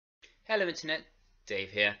Hello Internet,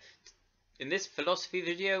 Dave here. In this philosophy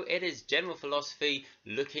video, it is general philosophy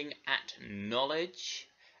looking at knowledge.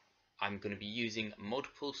 I'm going to be using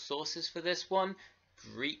multiple sources for this one,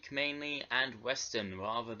 Greek mainly and Western,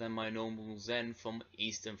 rather than my normal Zen from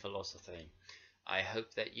Eastern philosophy. I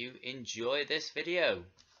hope that you enjoy this video.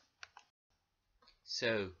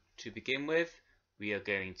 So, to begin with, we are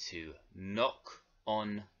going to knock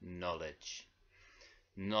on knowledge.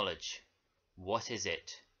 Knowledge, what is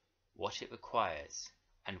it? What it requires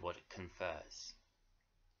and what it confers,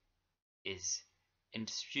 is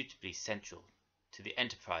indisputably central to the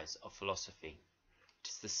enterprise of philosophy. It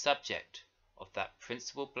is the subject of that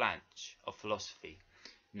principal branch of philosophy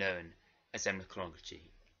known as ethnology,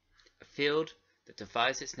 a field that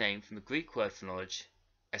derives its name from the Greek word for knowledge,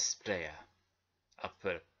 espleia.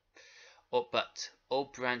 But all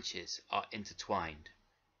branches are intertwined.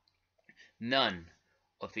 None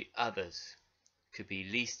of the others could be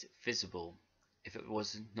least visible if it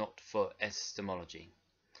was not for epistemology.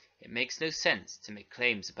 It makes no sense to make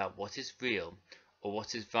claims about what is real or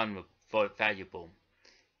what is valuable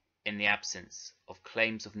in the absence of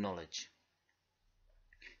claims of knowledge.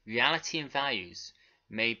 Reality and values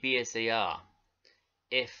may be as they are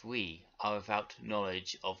if we are without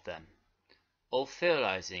knowledge of them. All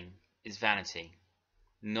theorizing is vanity.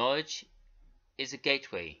 Knowledge is a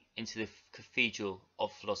gateway into the cathedral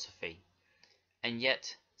of philosophy. And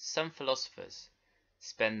yet, some philosophers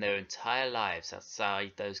spend their entire lives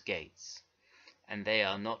outside those gates, and they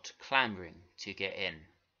are not clamoring to get in.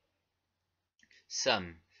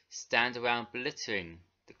 Some stand around belittling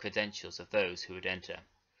the credentials of those who would enter.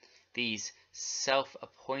 These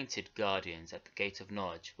self-appointed guardians at the gate of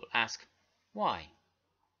knowledge will ask, "Why?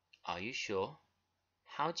 Are you sure?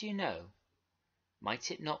 How do you know? Might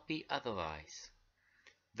it not be otherwise?"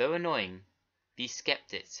 Though annoying, these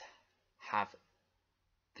skeptics have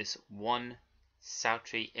this one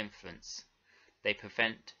salutary influence: they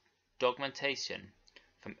prevent dogmatization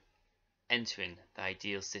from entering the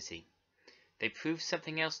ideal city. They prove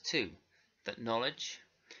something else too, that knowledge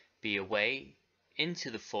be a way into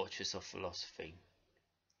the fortress of philosophy.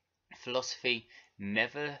 Philosophy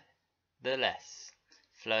nevertheless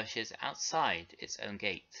flourishes outside its own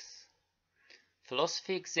gates.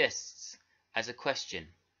 Philosophy exists as a question,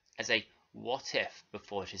 as a what if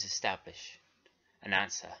before it is established an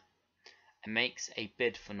answer, and makes a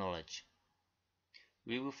bid for knowledge.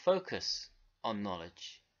 We will focus on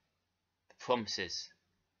knowledge. The promises,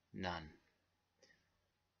 none.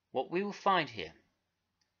 What we will find here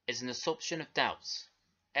is an assumption of doubts,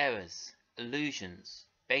 errors, illusions,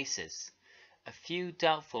 bases, a few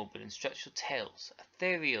doubtful but instructional tales, a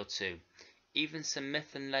theory or two, even some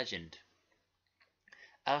myth and legend.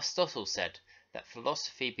 Aristotle said that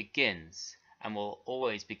philosophy begins and will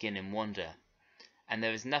always begin in wonder, and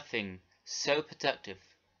there is nothing so productive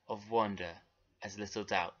of wonder as little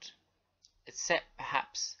doubt, except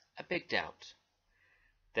perhaps a big doubt.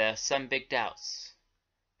 There are some big doubts,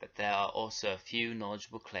 but there are also a few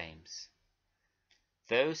knowledgeable claims.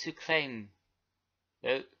 Those who claim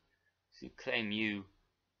you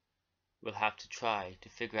will have to try to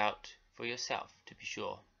figure out for yourself, to be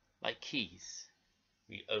sure. Like keys,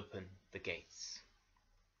 we open the gates.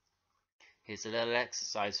 Here's a little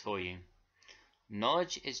exercise for you.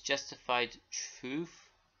 Knowledge is justified truth,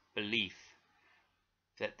 belief.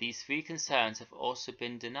 That these three concerns have also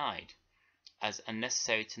been denied as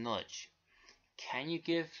unnecessary to knowledge. Can you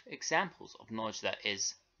give examples of knowledge that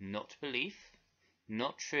is not belief,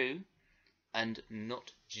 not true, and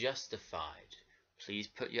not justified? Please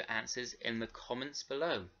put your answers in the comments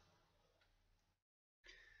below.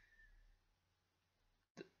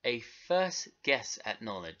 A first guess at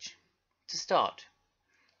knowledge. To start,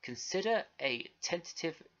 consider a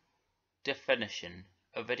tentative definition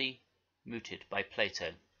already mooted by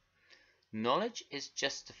Plato. Knowledge is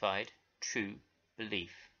justified true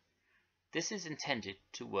belief. This is intended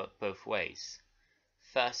to work both ways.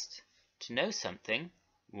 First, to know something,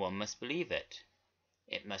 one must believe it.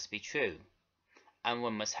 It must be true, and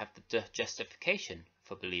one must have the justification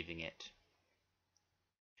for believing it.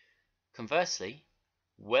 Conversely,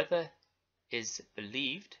 whether is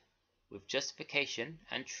believed with justification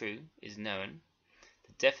and true is known,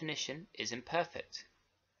 the definition is imperfect.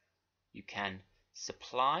 You can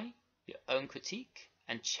supply your own critique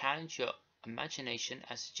and challenge your imagination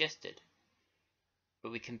as suggested,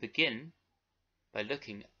 but we can begin by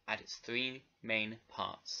looking at its three main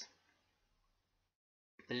parts.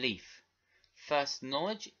 Belief. First,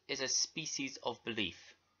 knowledge is a species of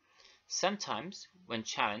belief. Sometimes, when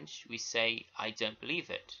challenged, we say, "I don't believe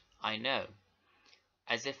it, I know,"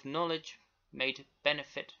 as if knowledge made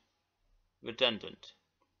benefit redundant.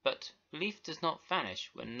 But belief does not vanish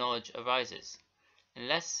when knowledge arises,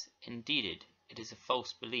 unless indeed it is a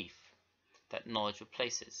false belief that knowledge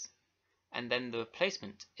replaces, and then the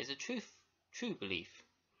replacement is a true belief.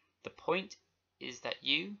 The point is that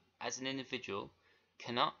you, as an individual,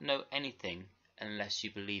 cannot know anything unless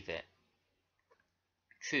you believe it.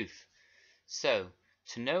 Truth. So,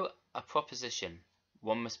 to know a proposition,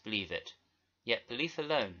 one must believe it. Yet belief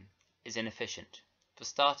alone is inefficient. For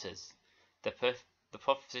starters, the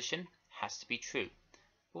proposition has to be true.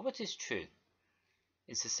 But what is true?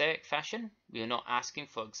 In Socratic fashion, we are not asking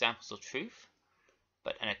for examples of truth,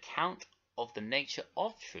 but an account of the nature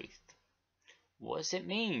of truth. What does it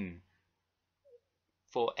mean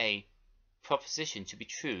for a proposition to be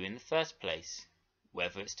true in the first place,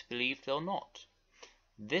 whether it's to be believed or not?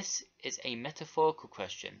 This is a metaphorical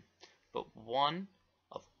question, but one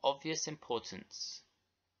of obvious importance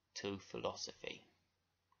to philosophy.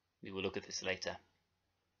 We will look at this later.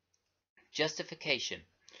 Justification.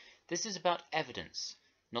 This is about evidence,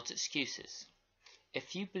 not excuses.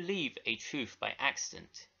 If you believe a truth by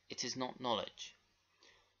accident, it is not knowledge.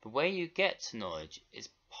 The way you get to knowledge is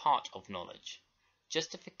part of knowledge.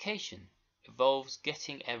 Justification involves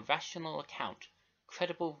getting a rational account,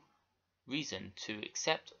 credible reason to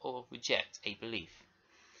accept or reject a belief.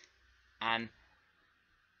 An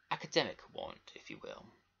academic warrant, if you will.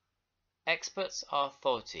 Experts are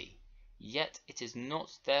authority, yet it is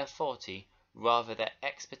not their authority, rather their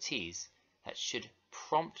expertise, that should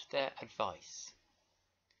prompt their advice.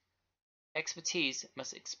 Expertise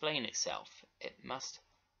must explain itself, it must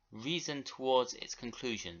reason towards its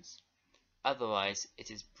conclusions, otherwise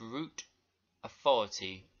it is brute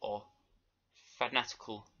authority or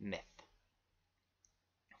fanatical myth.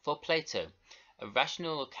 For Plato, a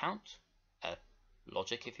rational account, a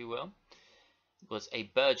logic if you will, was a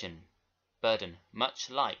burden much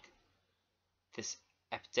like this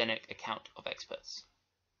epidemic account of experts.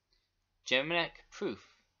 Geometric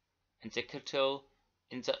proof and dialectical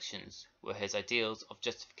inductions were his ideals of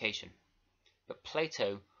justification, but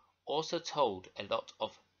Plato also told a lot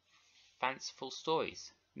of fanciful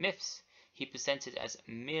stories. Myths he presented as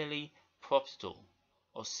merely proposital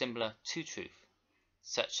or similar to truth,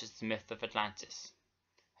 such as the myth of Atlantis.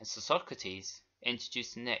 And so Socrates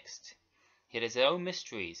introduced next. He had his own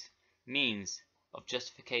mysteries, means of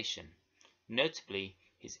justification, notably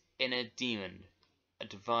his inner demon, a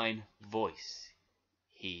divine voice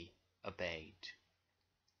he obeyed.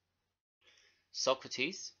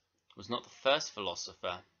 Socrates was not the first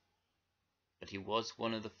philosopher, but he was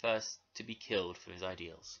one of the first to be killed for his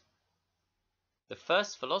ideals. The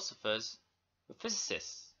first philosophers were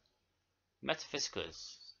physicists,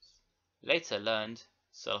 metaphysicists. Later learned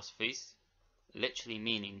Socrates, literally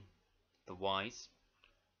meaning the wise,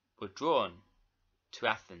 were drawn to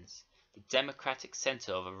Athens, the democratic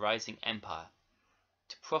center of a rising empire,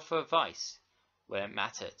 to proffer advice where it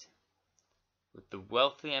mattered. With the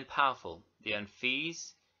wealthy and powerful, they earned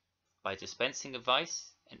fees by dispensing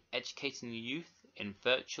advice and educating the youth in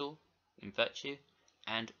virtue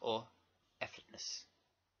and or effortlessness.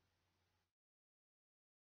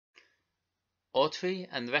 Oratory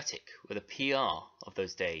and rhetoric were the PR of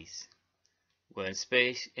those days, were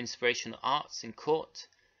inspirational arts in court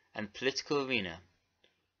and political arena.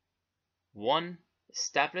 One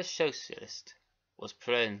established socialist was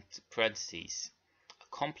Socrates, a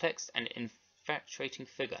complex and infatuating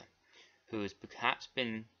figure who has perhaps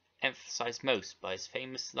been emphasized most by his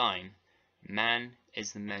famous line, "Man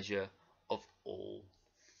is the measure of all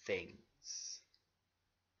things."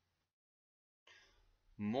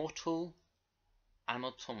 Mortal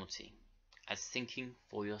autonomy as thinking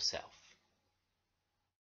for yourself.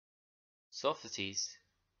 Socrates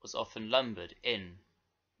was often lumbered in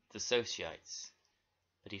the societies,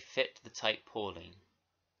 but he fit the type poorly.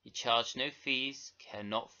 He charged no fees, cared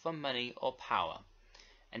not for money or power,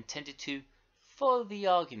 and tended to follow the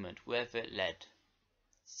argument wherever it led,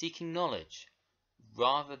 seeking knowledge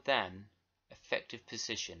rather than effective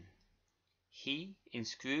precision. He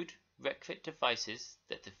inscrewed rhetoric devices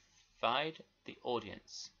that divide the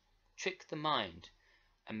audience, trick the mind,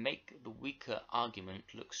 and make the weaker argument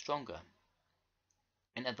look stronger.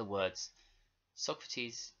 In other words,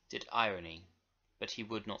 Socrates did irony, but he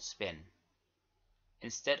would not spin.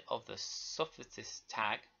 Instead of the Socrates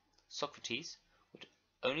tag, Socrates would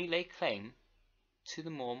only lay claim to the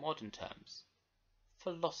more modern terms: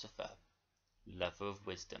 philosopher, lover of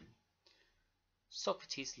wisdom.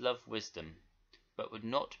 Socrates loved wisdom, but would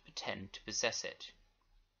not pretend to possess it.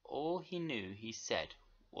 All he knew, he said,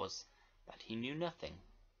 was that he knew nothing.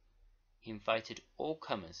 He invited all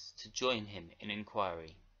comers to join him in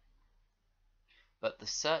inquiry. But the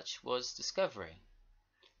search was discovery.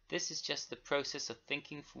 This is just the process of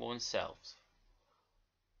thinking for oneself,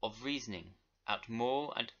 of reasoning out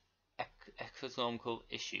moral and economical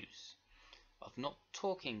issues, of not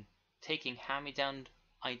taking hand-me-down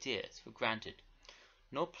ideas for granted,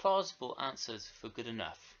 nor plausible answers for good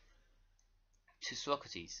enough. To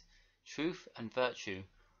Socrates, truth and virtue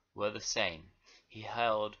were the same. He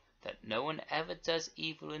held that no one ever does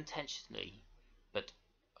evil intentionally, but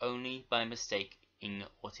only by mistaking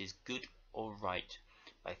what is good or right,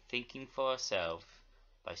 by thinking for ourselves,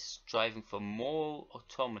 by striving for moral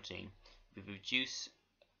autonomy, we reduce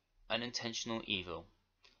unintentional evil,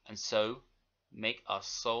 and so make our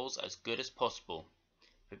souls as good as possible.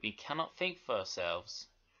 But we cannot think for ourselves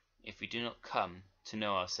if we do not come to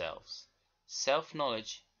know ourselves.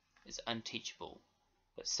 Self-knowledge is unteachable,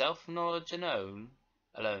 but self-knowledge alone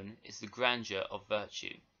is the grandeur of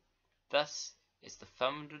virtue. Thus is the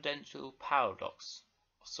fundamental paradox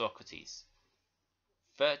of Socrates.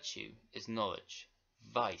 Virtue is knowledge,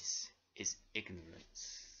 vice is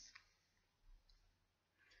ignorance.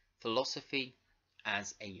 Philosophy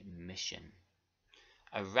as a mission.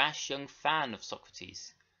 A rash young fan of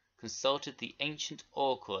Socrates consulted the ancient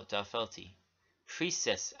oracle at Delphi,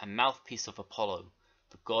 priestess and mouthpiece of Apollo,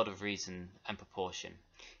 the god of reason and proportion.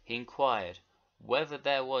 He inquired whether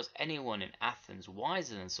there was anyone in Athens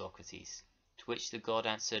wiser than Socrates, to which the god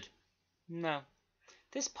answered, "No."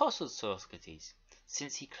 This puzzled Socrates,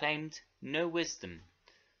 since he claimed no wisdom.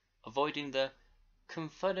 Avoiding the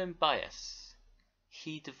confident bias,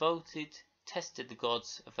 he tested the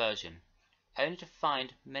god's aversion, only to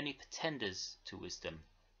find many pretenders to wisdom,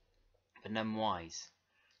 but none wise.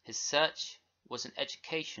 His search was an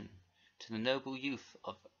education to the noble youth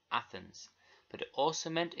of Athens, but it also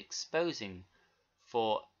meant exposing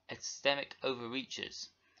for epistemic overreachers,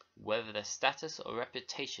 whether their status or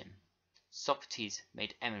reputation. Socrates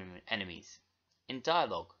made enemies. In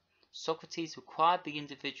dialogue, Socrates required the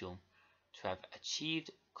individual to have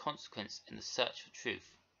achieved consequence in the search for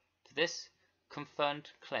truth. For this confirmed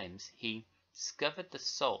claims, he discovered the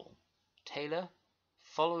soul. Taylor,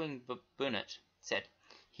 following Bunnet, said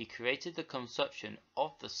he created the conception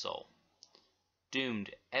of the soul,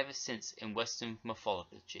 doomed ever since in Western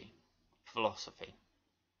philosophy.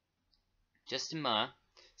 Justin Martyr,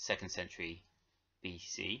 2nd century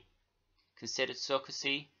BC, considered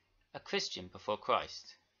Socrates a Christian before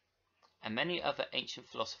Christ, and many other ancient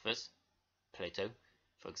philosophers, Plato,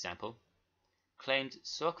 for example, claimed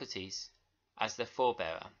Socrates as their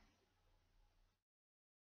forebearer.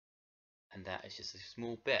 And that is just a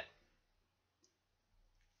small bit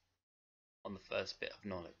on the first bit of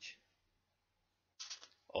knowledge.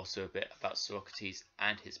 Also a bit about Socrates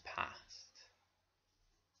and his past.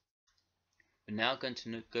 We're now going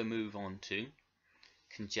to move on to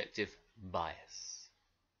conjective bias.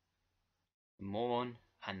 The moron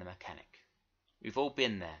and the mechanic. We've all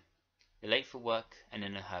been there. You're late for work and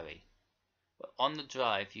in a hurry. But on the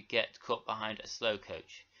drive you get caught behind a slow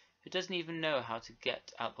coach who doesn't even know how to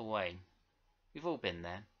get out the way. We've all been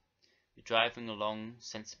there. You're driving along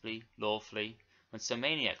sensibly, lawfully, when some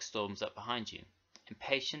maniac storms up behind you,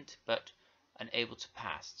 impatient but unable to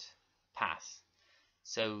pass.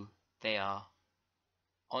 So they are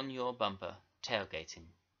on your bumper,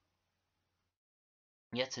 tailgating.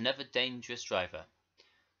 Yet another dangerous driver.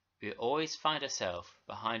 We always find ourselves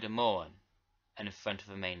behind a moron and in front of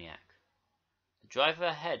a maniac. The driver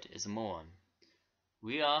ahead is a moron.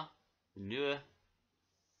 We are never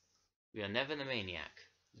the maniac.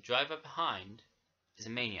 The driver behind is a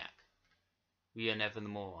maniac. We are never the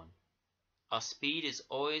moron. Our speed is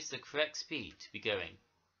always the correct speed to be going.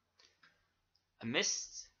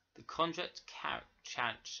 Amidst the conject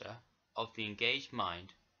character of the engaged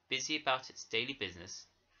mind, busy about its daily business,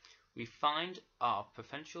 we find our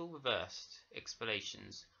preferential reversed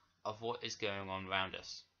explanations of what is going on around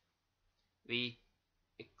us. We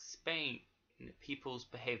explain people's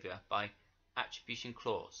behavior by attribution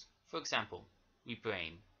clause. For example, we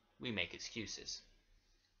blame, we make excuses.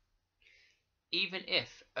 Even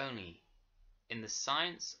if only in the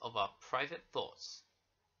science of our private thoughts,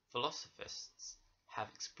 philosophers have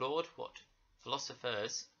explored what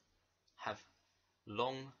philosophers have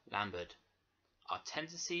long labored. Our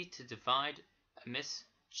tendency to divide,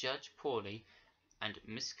 misjudge poorly, and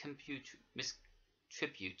misattribute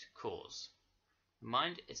cause.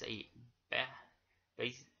 Mind is a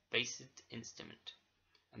based instrument,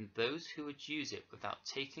 and those who would use it without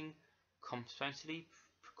taking complementary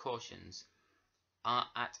precautions are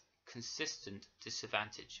at consistent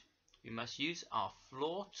disadvantage. We must use our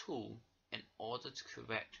flaw tool in order to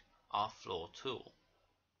correct our flaw tool.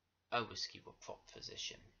 A risky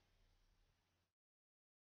proposition.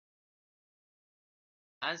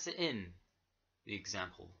 As in the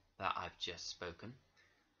example that I've just spoken,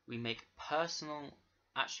 we make personal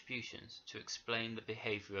attributions to explain the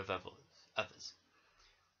behavior of others.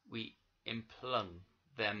 We impugn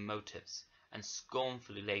their motives and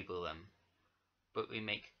scornfully label them, but we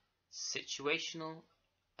make situational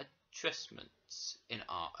adjustments in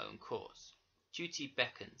our own cause. Duty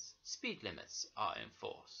beckons, speed limits are in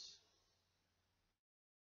force.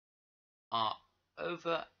 Are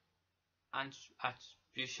over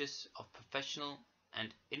attributions of professional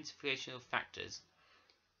and interpretational factors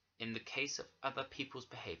in the case of other people's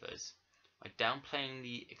behaviors, by downplaying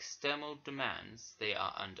the external demands they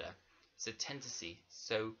are under, is a tendency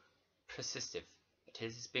so persistent that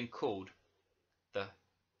it has been called the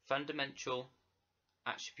fundamental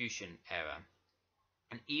attribution error,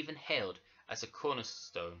 and even hailed as a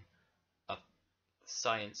cornerstone of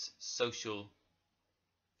science social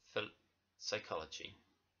psychology.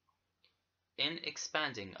 In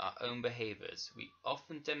expanding our own behaviors, we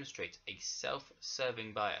often demonstrate a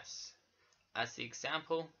self-serving bias, as the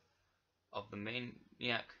example of the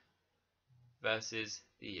maniac versus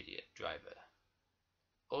the idiot driver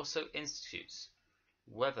also institutes.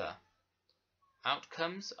 Whether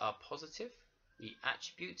outcomes are positive, we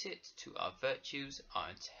attribute it to our virtues, our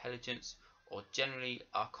intelligence, or generally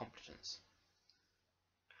our competence.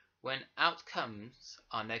 When outcomes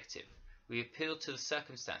are negative, we appeal to the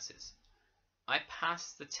circumstances. I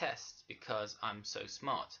passed the test because I'm so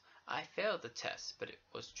smart. I failed the test, but it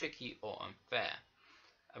was tricky or unfair.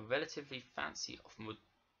 A relatively fancy of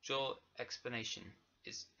mature explanation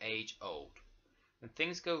is age-old. When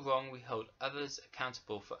things go wrong, we hold others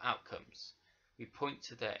accountable for outcomes. We point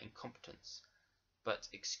to their incompetence, but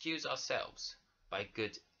excuse ourselves by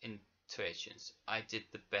good intuitions. I did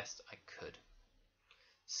the best I could.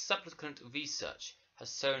 Subsequent research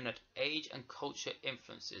has shown that age and culture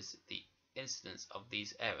influences the incidence of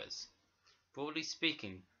these errors. Broadly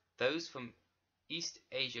speaking, those from East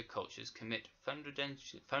Asia cultures commit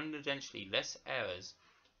fundamentally less errors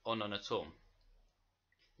or none at all.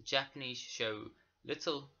 The Japanese show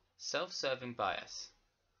little self-serving bias.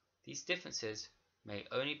 These differences may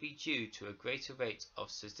only be due to a greater rate of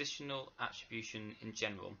situational attribution in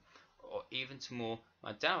general, or even to more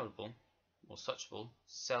moderable, more sociable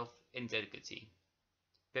self-integrity.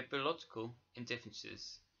 Bibliological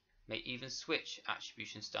indifferences may even switch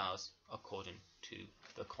attribution styles according to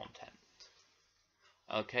the content.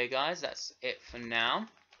 Okay guys, that's it for now.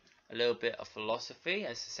 A little bit of philosophy,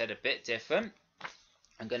 as I said, a bit different.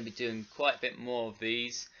 I'm going to be doing quite a bit more of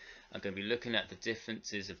these. I'm going to be looking at the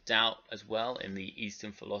differences of doubt as well in the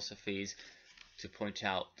Eastern philosophies to point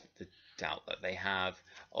out the doubt that they have.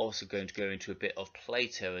 Also going to go into a bit of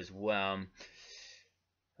Plato as well,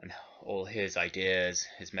 and all his ideas,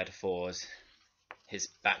 his metaphors, his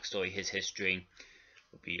backstory, his history.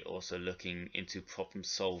 We'll be also looking into problem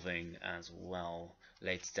solving as well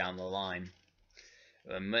later down the line.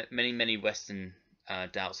 Many Western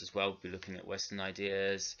doubts as well. We'll be looking at Western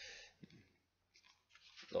ideas,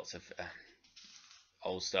 lots of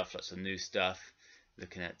old stuff, lots of new stuff,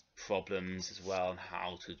 looking at problems as well and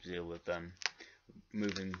how to deal with them,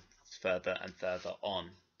 moving further and further on.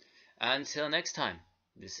 Until next time,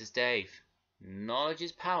 this is Dave. Knowledge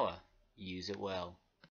is power. Use it well.